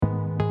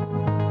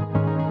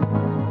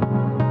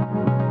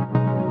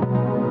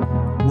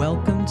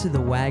to the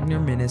Wagner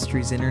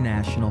Ministries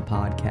International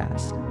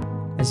podcast.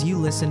 As you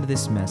listen to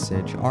this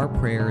message, our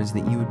prayer is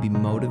that you would be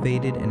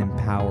motivated and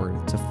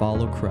empowered to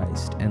follow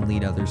Christ and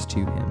lead others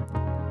to Him.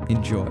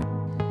 Enjoy.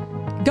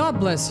 God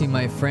bless you,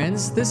 my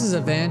friends. This is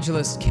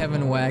Evangelist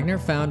Kevin Wagner,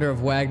 founder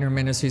of Wagner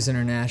Ministries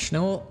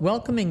International,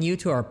 welcoming you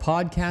to our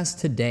podcast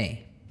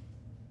today.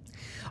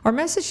 Our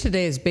message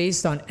today is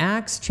based on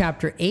Acts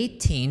chapter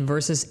 18,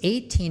 verses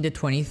 18 to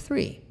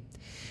 23.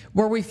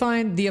 Where we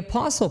find the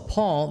Apostle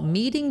Paul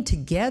meeting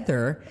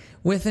together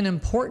with an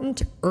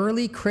important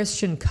early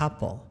Christian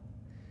couple,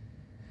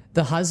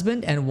 the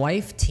husband and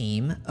wife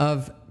team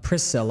of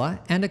Priscilla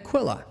and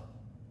Aquila.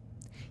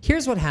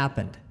 Here's what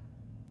happened.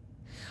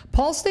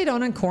 Paul stayed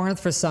on in Corinth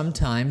for some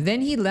time,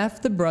 then he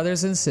left the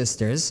brothers and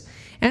sisters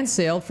and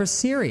sailed for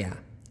Syria,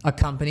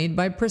 accompanied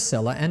by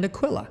Priscilla and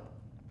Aquila.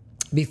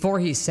 Before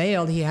he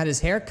sailed, he had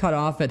his hair cut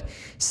off at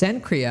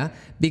Cenchrea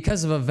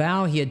because of a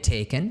vow he had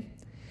taken.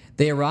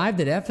 They arrived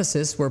at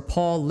Ephesus, where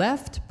Paul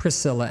left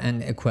Priscilla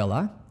and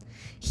Aquila.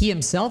 He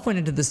himself went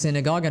into the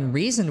synagogue and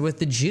reasoned with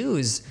the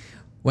Jews.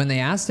 When they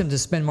asked him to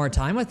spend more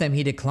time with them,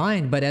 he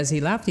declined, but as he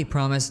left, he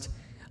promised,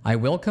 "I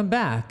will come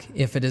back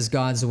if it is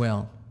God's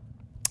will."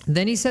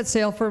 Then he set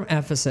sail for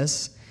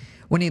Ephesus.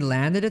 When he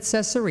landed at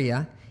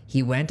Caesarea,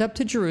 he went up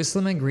to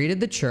Jerusalem and greeted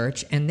the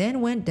church, and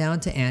then went down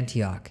to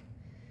Antioch.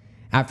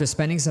 After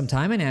spending some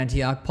time in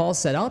Antioch, Paul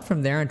set out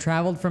from there and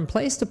traveled from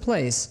place to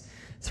place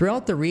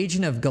throughout the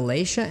region of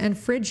Galatia and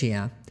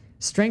Phrygia,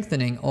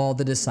 strengthening all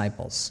the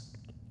disciples.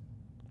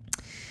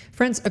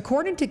 Friends,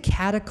 according to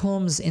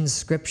Catacombs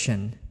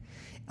inscription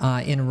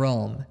in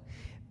Rome,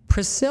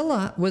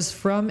 Priscilla was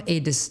from a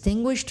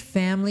distinguished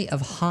family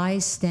of high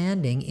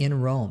standing in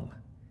Rome.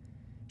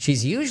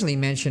 She's usually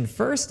mentioned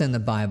first in the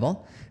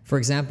Bible, for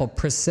example,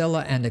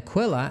 Priscilla and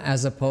Aquila,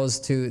 as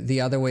opposed to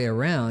the other way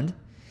around,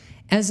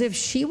 as if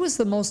she was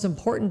the most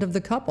important of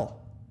the couple.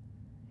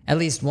 At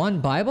least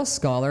one Bible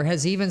scholar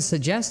has even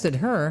suggested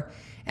her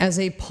as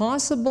a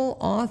possible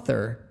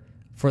author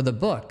for the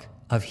book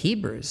of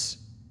Hebrews.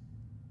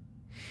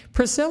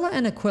 Priscilla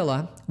and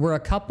Aquila were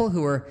a couple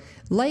who were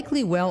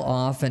likely well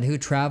off and who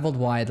traveled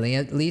widely,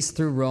 at least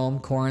through Rome,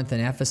 Corinth,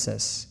 and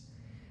Ephesus.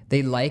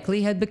 They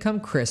likely had become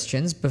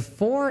Christians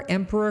before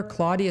Emperor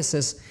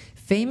Claudius's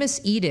famous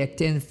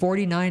edict in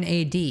 49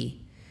 AD,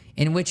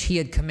 in which he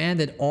had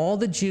commanded all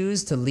the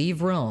Jews to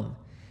leave Rome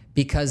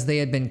because they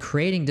had been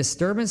creating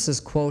disturbances,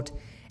 quote,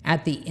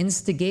 at the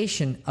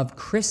instigation of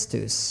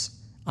Christus,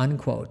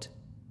 unquote.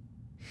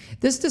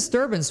 This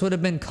disturbance would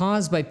have been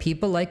caused by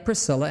people like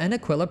Priscilla and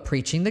Aquila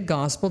preaching the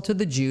gospel to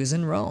the Jews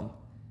in Rome.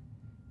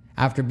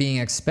 After being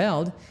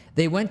expelled,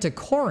 they went to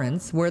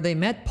Corinth, where they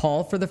met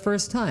Paul for the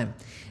first time.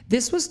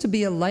 This was to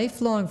be a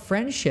lifelong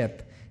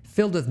friendship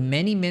filled with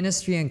many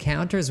ministry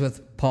encounters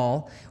with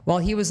Paul while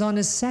he was on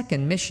his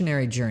second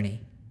missionary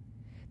journey.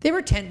 They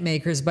were tent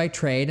makers by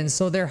trade, and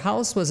so their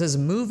house was as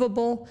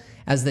movable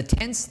as the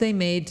tents they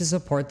made to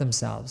support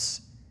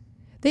themselves.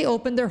 They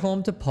opened their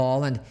home to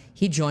Paul, and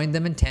he joined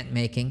them in tent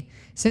making,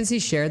 since he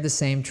shared the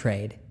same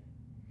trade.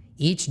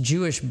 Each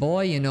Jewish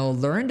boy,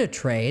 learned a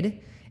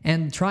trade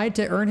and tried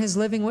to earn his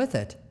living with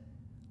it.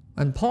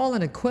 And Paul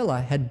and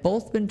Aquila had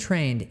both been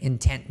trained in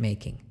tent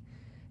making,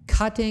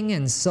 cutting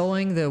and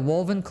sewing the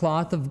woven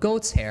cloth of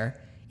goat's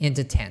hair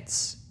into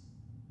tents.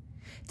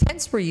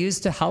 Tents were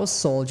used to house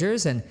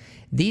soldiers, and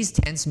these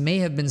tents may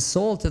have been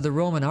sold to the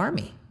Roman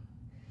army.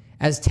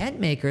 As tent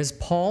makers,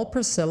 Paul,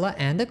 Priscilla,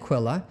 and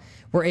Aquila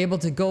were able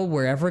to go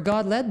wherever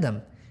God led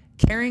them,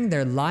 carrying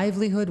their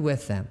livelihood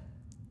with them.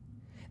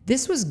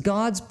 This was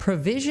God's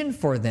provision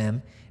for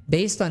them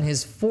based on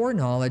His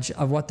foreknowledge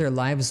of what their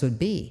lives would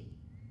be.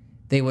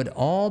 They would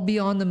all be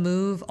on the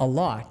move a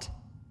lot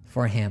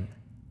for Him.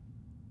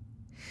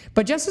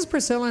 But just as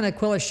Priscilla and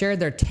Aquila shared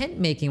their tent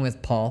making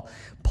with Paul,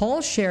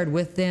 Paul shared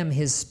with them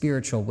his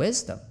spiritual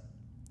wisdom.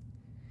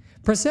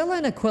 Priscilla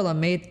and Aquila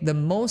made the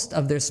most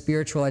of their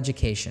spiritual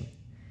education,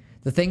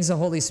 the things the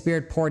Holy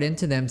Spirit poured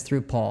into them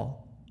through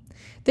Paul.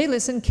 They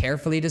listened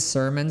carefully to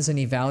sermons and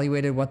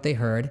evaluated what they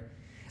heard.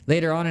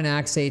 Later on in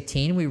Acts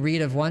 18, we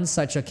read of one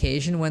such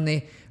occasion when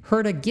they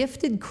heard a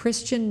gifted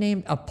Christian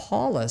named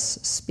Apollos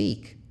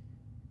speak.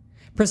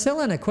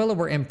 Priscilla and Aquila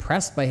were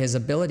impressed by his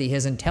ability,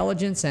 his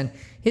intelligence, and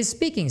his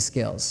speaking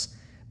skills,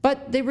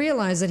 but they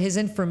realized that his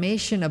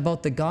information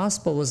about the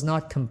gospel was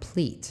not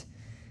complete.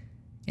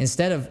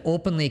 Instead of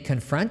openly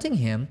confronting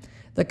him,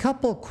 the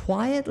couple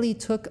quietly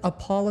took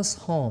Apollos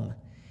home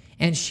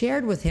and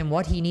shared with him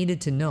what he needed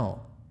to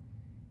know.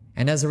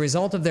 And as a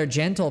result of their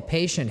gentle,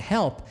 patient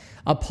help,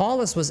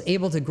 Apollos was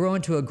able to grow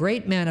into a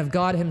great man of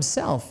God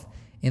himself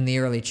in the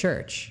early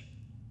church.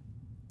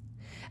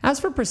 As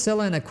for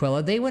Priscilla and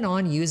Aquila, they went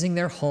on using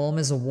their home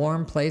as a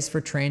warm place for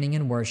training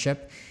and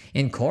worship.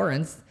 In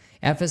Corinth,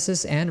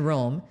 Ephesus, and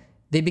Rome,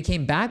 they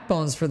became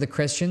backbones for the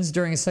Christians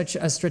during such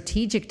a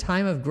strategic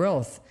time of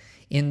growth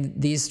in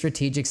these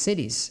strategic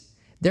cities.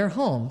 Their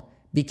home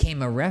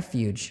became a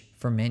refuge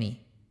for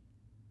many.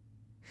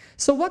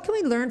 So what can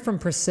we learn from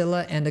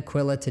Priscilla and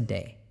Aquila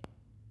today?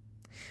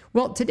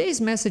 Well, today's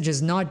message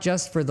is not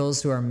just for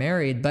those who are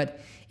married,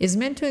 but is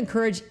meant to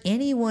encourage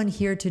anyone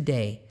here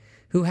today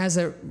who has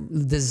a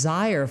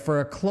desire for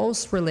a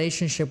close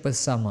relationship with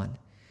someone.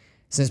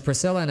 Since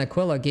Priscilla and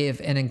Aquila gave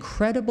an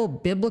incredible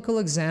biblical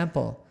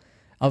example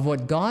of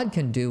what God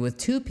can do with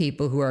two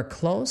people who are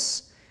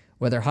close,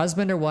 whether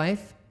husband or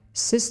wife,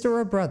 sister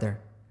or brother,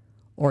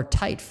 or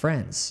tight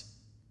friends.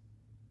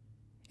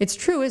 It's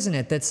true, isn't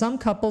it, that some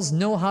couples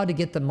know how to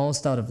get the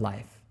most out of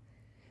life.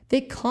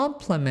 They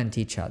complement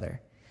each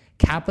other,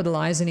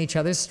 capitalize on each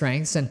other's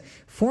strengths, and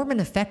form an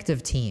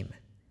effective team.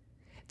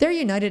 Their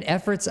united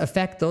efforts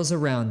affect those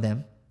around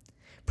them.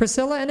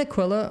 Priscilla and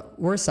Aquila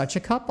were such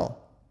a couple.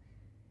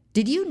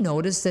 Did you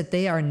notice that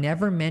they are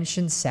never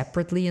mentioned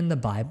separately in the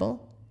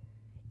Bible?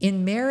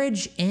 In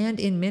marriage and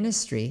in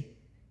ministry,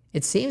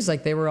 it seems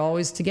like they were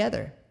always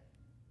together.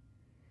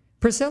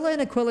 Priscilla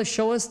and Aquila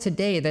show us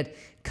today that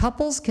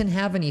couples can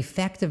have an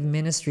effective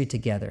ministry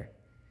together,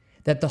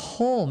 that the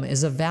home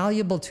is a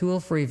valuable tool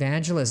for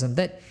evangelism,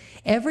 that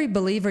every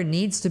believer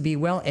needs to be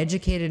well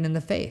educated in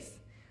the faith,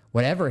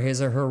 whatever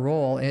his or her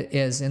role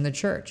is in the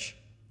church.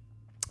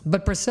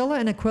 But Priscilla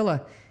and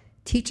Aquila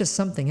teach us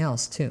something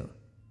else too.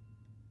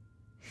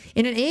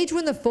 In an age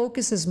when the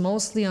focus is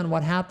mostly on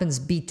what happens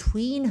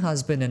between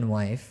husband and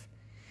wife,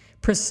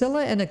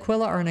 Priscilla and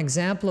Aquila are an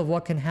example of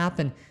what can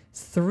happen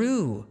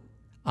through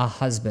a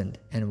husband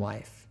and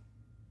wife.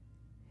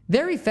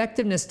 Their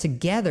effectiveness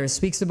together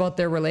speaks about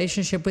their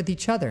relationship with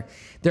each other.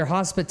 Their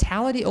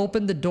hospitality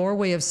opened the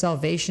doorway of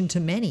salvation to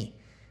many.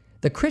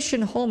 The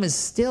Christian home is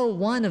still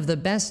one of the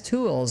best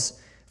tools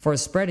for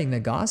spreading the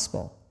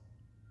gospel.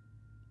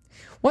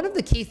 One of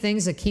the key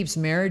things that keeps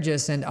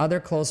marriages and other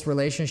close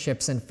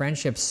relationships and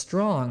friendships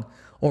strong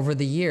over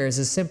the years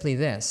is simply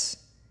this: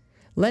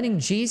 letting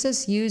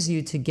Jesus use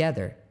you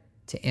together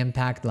to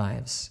impact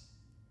lives.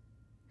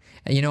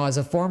 You know, as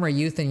a former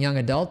youth and young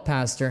adult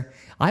pastor,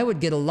 I would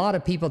get a lot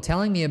of people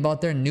telling me about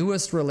their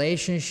newest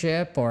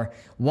relationship or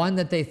one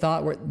that they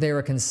thought they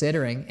were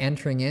considering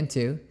entering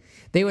into.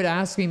 They would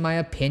ask me my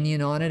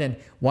opinion on it and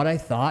what I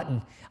thought,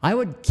 and I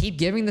would keep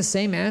giving the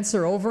same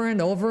answer over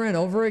and over and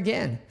over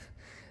again.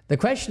 The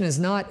question is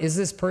not, is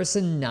this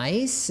person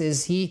nice?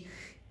 Is he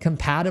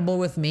compatible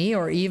with me?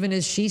 Or even,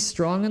 is she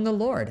strong in the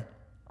Lord?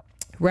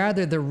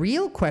 Rather, the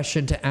real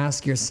question to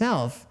ask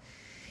yourself,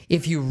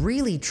 if you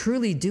really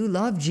truly do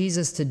love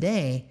Jesus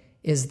today,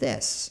 is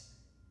this: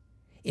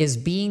 is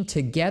being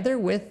together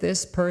with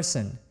this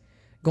person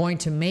going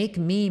to make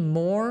me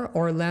more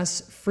or less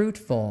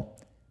fruitful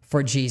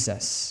for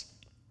Jesus?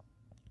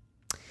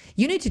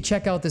 You need to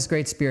check out this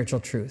great spiritual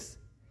truth.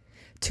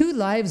 Two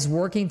lives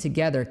working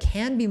together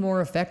can be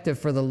more effective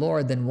for the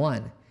Lord than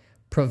one,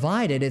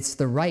 provided it's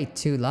the right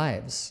two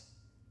lives.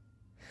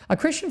 A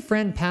Christian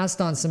friend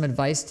passed on some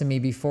advice to me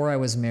before I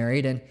was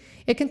married, and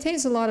it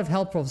contains a lot of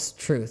helpful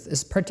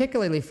truth,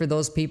 particularly for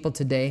those people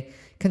today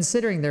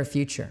considering their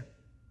future.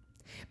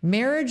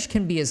 Marriage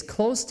can be as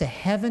close to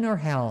heaven or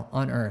hell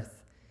on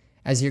earth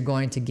as you're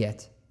going to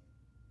get.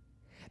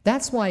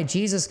 That's why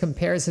Jesus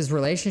compares his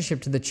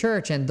relationship to the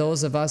church and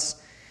those of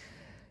us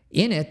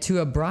in it to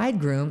a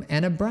bridegroom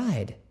and a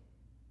bride.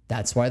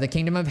 That's why the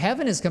kingdom of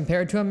heaven is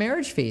compared to a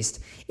marriage feast.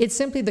 It's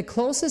simply the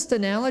closest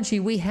analogy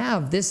we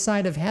have this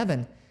side of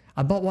heaven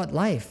about what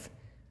life,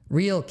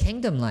 real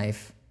kingdom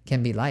life,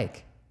 can be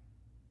like.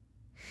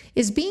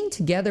 Is being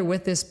together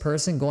with this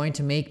person going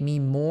to make me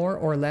more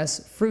or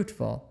less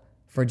fruitful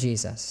for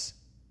Jesus?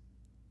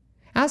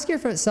 Ask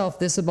yourself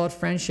this about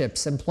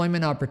friendships,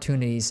 employment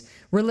opportunities,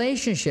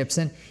 relationships,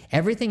 and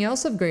everything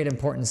else of great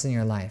importance in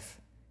your life.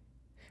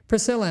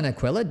 Priscilla and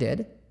Aquila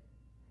did.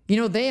 You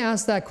know, they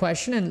asked that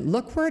question and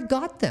look where it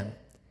got them.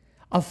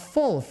 A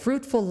full,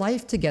 fruitful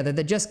life together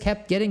that just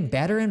kept getting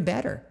better and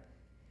better.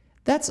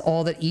 That's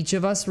all that each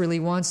of us really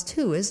wants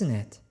too, isn't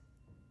it?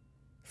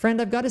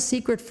 Friend, I've got a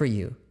secret for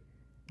you.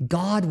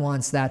 God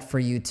wants that for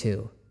you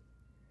too.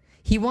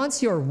 He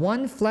wants your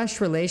one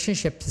flesh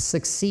relationship to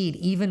succeed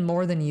even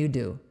more than you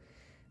do,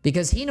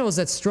 because he knows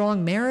that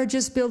strong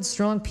marriages build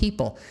strong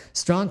people,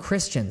 strong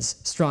Christians,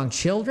 strong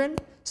children,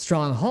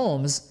 strong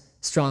homes,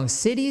 strong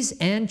cities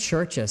and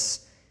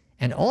churches,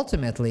 and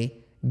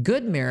ultimately,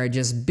 good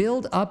marriages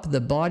build up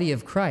the body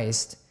of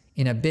Christ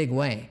in a big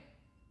way.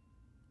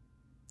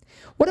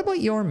 What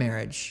about your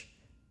marriage?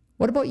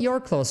 What about your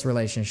close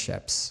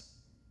relationships?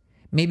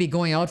 Maybe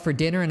going out for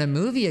dinner and a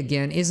movie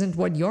again isn't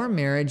what your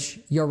marriage,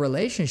 your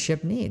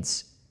relationship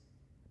needs.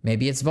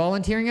 Maybe it's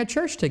volunteering at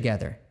church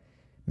together.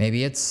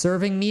 Maybe it's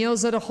serving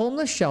meals at a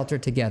homeless shelter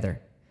together.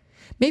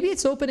 Maybe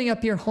it's opening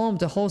up your home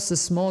to host a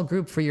small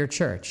group for your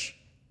church.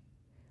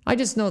 I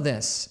just know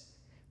this: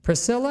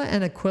 Priscilla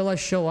and Aquila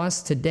show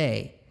us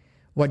today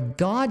what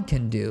God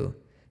can do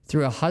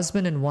through a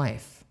husband and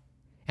wife.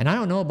 And I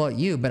don't know about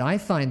you, but I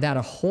find that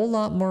a whole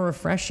lot more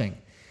refreshing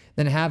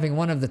than having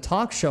one of the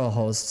talk show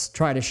hosts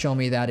try to show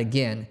me that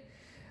again,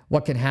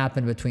 what can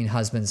happen between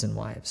husbands and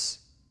wives.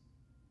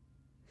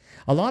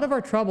 A lot of our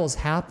troubles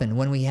happen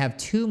when we have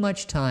too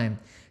much time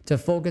to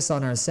focus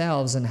on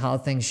ourselves and how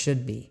things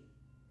should be.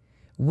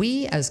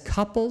 We as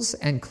couples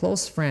and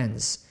close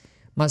friends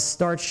must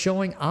start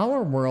showing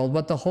our world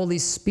what the Holy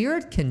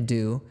Spirit can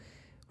do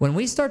when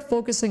we start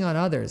focusing on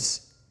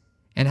others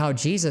and how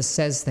Jesus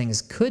says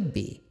things could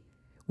be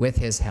with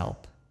his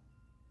help.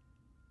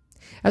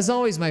 As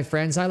always, my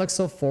friends, I look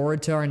so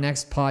forward to our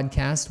next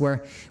podcast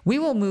where we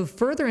will move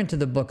further into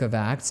the book of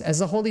Acts as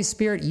the Holy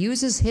Spirit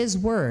uses his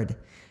word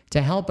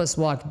to help us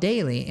walk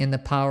daily in the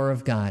power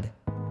of God.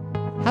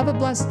 Have a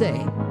blessed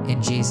day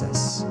in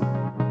Jesus.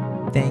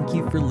 Thank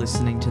you for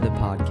listening to the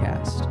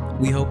podcast.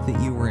 We hope that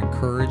you were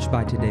encouraged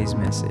by today's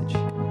message.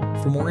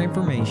 For more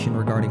information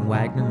regarding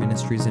Wagner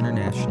Ministries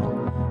International,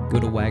 go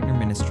to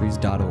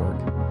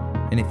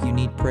wagnerministries.org. And if you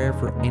need prayer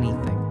for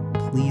anything,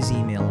 please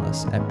email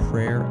us at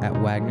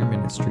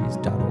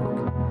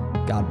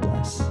prayer@wagnerministries.org. God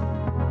bless.